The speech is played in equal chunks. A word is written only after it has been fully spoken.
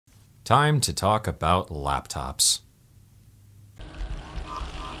Time to talk about laptops.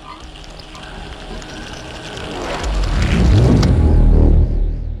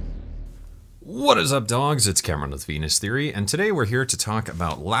 What is up, dogs? It's Cameron with Venus Theory, and today we're here to talk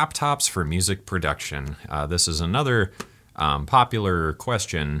about laptops for music production. This is another popular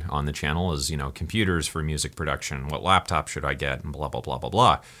question on the channel is, computers for music production. What laptop should I get? And blah, blah, blah, blah,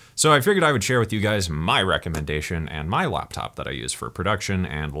 blah. So I figured I would share with you guys my recommendation and my laptop that I use for production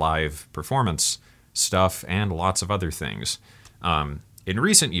and live performance stuff and lots of other things. In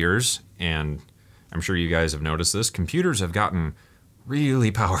recent years, and I'm sure you guys have noticed this, computers have gotten really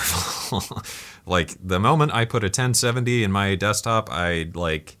powerful. Like the moment I put a 1070 in my desktop, I'm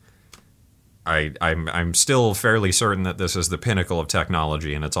still fairly certain that this is the pinnacle of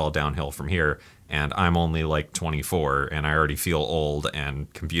technology and it's all downhill from here. And I'm only like 24 and I already feel old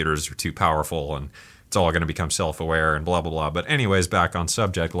and computers are too powerful and it's all going to become self-aware and blah, blah, blah. But anyways, back on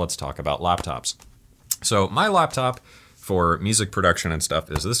subject, let's talk about laptops. So my laptop for music production and stuff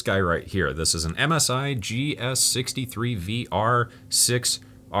is this guy right here. This is an MSI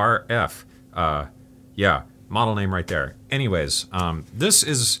GS63VR6RF. Yeah, model name right there. Anyways, this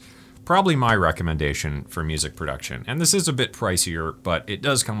is probably my recommendation for music production. And this is a bit pricier, but it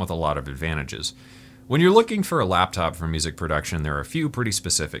does come with a lot of advantages. When you're looking for a laptop for music production, there are a few pretty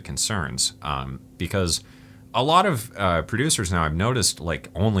specific concerns, because a lot of producers now I've noticed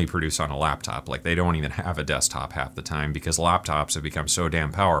only produce on a laptop. Like they don't even have a desktop half the time because laptops have become so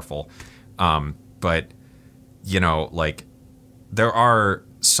damn powerful. But there are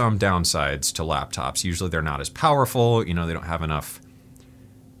some downsides to laptops. Usually they're not as powerful. They don't have enough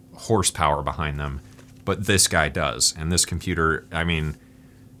horsepower behind them. But this guy does. And this computer, I mean,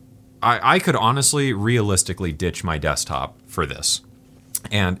 I could honestly, realistically ditch my desktop for this.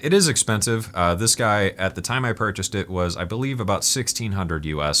 And it is expensive. This guy, at the time I purchased it, was, I believe, about $1,600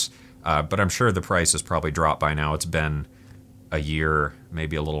 US. But I'm sure the price has probably dropped by now. It's been a year,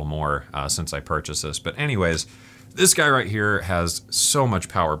 maybe a little more, since I purchased this. But anyways, this guy right here has so much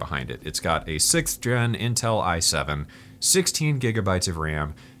power behind it. It's got a 6th gen Intel i7, 16 gigabytes of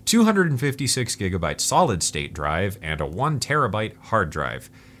RAM, 256 gigabyte solid state drive, and a 1 terabyte hard drive.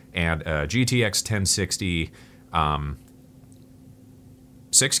 And a GTX 1060,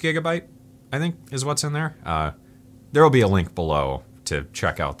 6 gigabyte, I think, is what's in there. There will be a link below to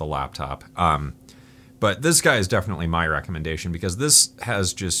check out the laptop. But this guy is definitely my recommendation because this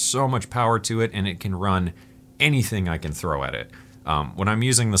has just so much power to it and it can run anything I can throw at it. When I'm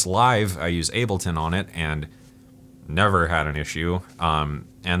using this live, I use Ableton on it and never had an issue. And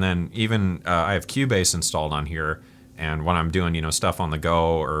then even I have Cubase installed on here, and when I'm doing stuff on the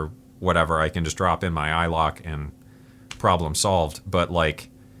go or whatever, I can just drop in my iLock and problem solved. But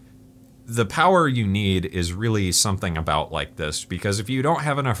the power you need is really something about this, because if you don't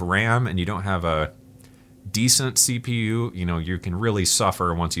have enough RAM and you don't have a decent CPU, you can really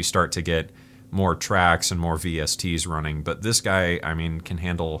suffer once you start to get more tracks and more VSTs running. But this guy, I mean, can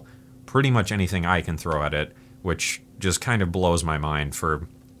handle pretty much anything I can throw at it, which just kind of blows my mind for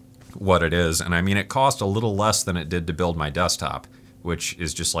what it is. And I mean, it cost a little less than it did to build my desktop, which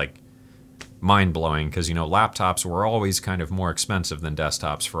is just mind-blowing because, laptops were always kind of more expensive than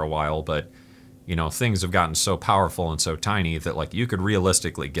desktops for a while, but, things have gotten so powerful and so tiny that, you could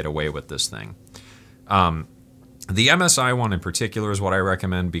realistically get away with this thing. The MSI one in particular is what I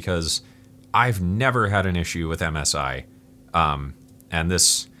recommend because I've never had an issue with MSI, and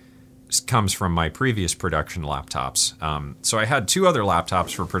this comes from my previous production laptops. So I had 2 other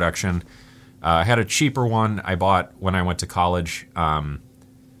laptops for production. I had a cheaper one I bought when I went to college.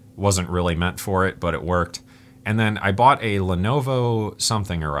 Wasn't really meant for it, but it worked. And then I bought a Lenovo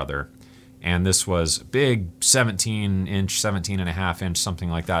something or other, and this was big 17-inch, 17.5-inch, something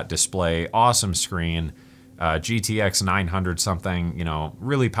like that display, awesome screen, GTX 900 something,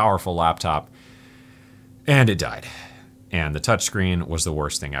 really powerful laptop, and it died. And the touchscreen was the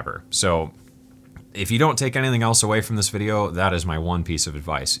worst thing ever. So if you don't take anything else away from this video, that is my one piece of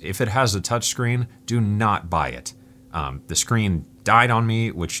advice. If it has a touchscreen, do not buy it. The screen died on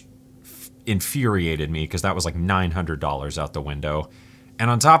me, which infuriated me because that was like $900 out the window. And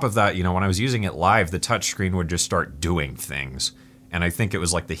on top of that, when I was using it live, the touchscreen would just start doing things. And I think it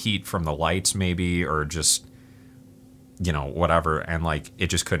was the heat from the lights maybe, or just, whatever. And it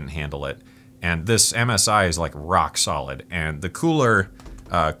just couldn't handle it. And this MSI is rock solid. And the Cooler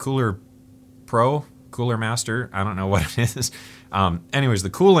Master, I don't know what it is. Anyways,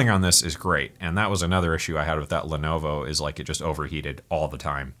 the cooling on this is great. And that was another issue I had with that Lenovo, is it just overheated all the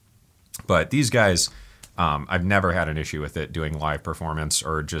time. But these guys, I've never had an issue with it doing live performance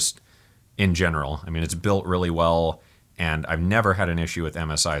or just in general. I mean, it's built really well. and I've never had an issue with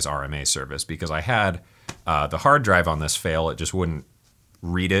MSI's RMA service because I had the hard drive on this fail. It just wouldn't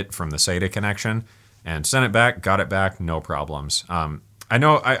read it from the SATA connection, and sent it back, got it back, no problems. I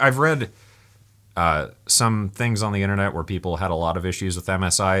know I've read some things on the internet where people had a lot of issues with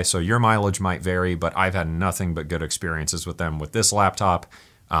MSI, so your mileage might vary, but I've had nothing but good experiences with them with this laptop,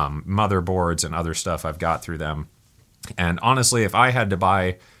 motherboards and other stuff I've got through them. And honestly, if I had to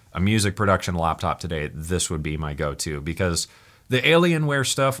buy a music production laptop today, this would be my go-to, because the Alienware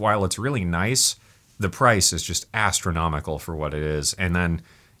stuff, while it's really nice, the price is just astronomical for what it is. And then,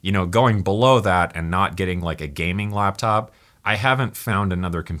 you know, going below that and not getting like a gaming laptop, I haven't found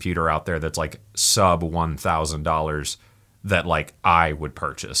another computer out there that's like sub $1,000 that like I would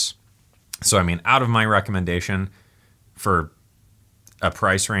purchase. So, I mean, out of my recommendation for a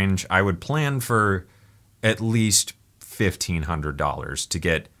price range, I would plan for at least $1,500 to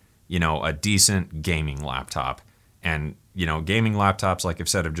get, you know, a decent gaming laptop. And, you know, gaming laptops, like I've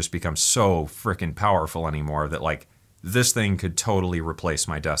said, have just become so freaking powerful anymore that like this thing could totally replace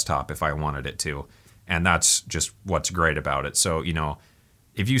my desktop if I wanted it to. And that's just what's great about it. So, you know,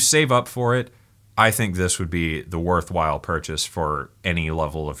 if you save up for it, I think this would be the worthwhile purchase for any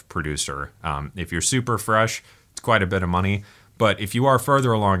level of producer. If you're super fresh, it's quite a bit of money. But if you are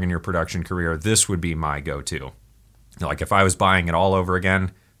further along in your production career, this would be my go-to. Like if I was buying it all over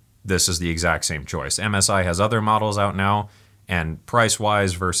again, this is the exact same choice. MSI has other models out now, and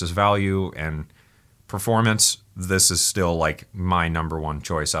price-wise versus value and performance, this is still like my #1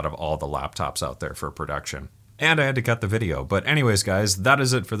 choice out of all the laptops out there for production. And I had to cut the video. But anyways, guys, that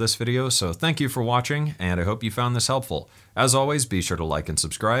is it for this video. So thank you for watching, and I hope you found this helpful. As always, be sure to like and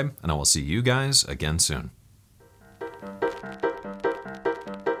subscribe, and I will see you guys again soon.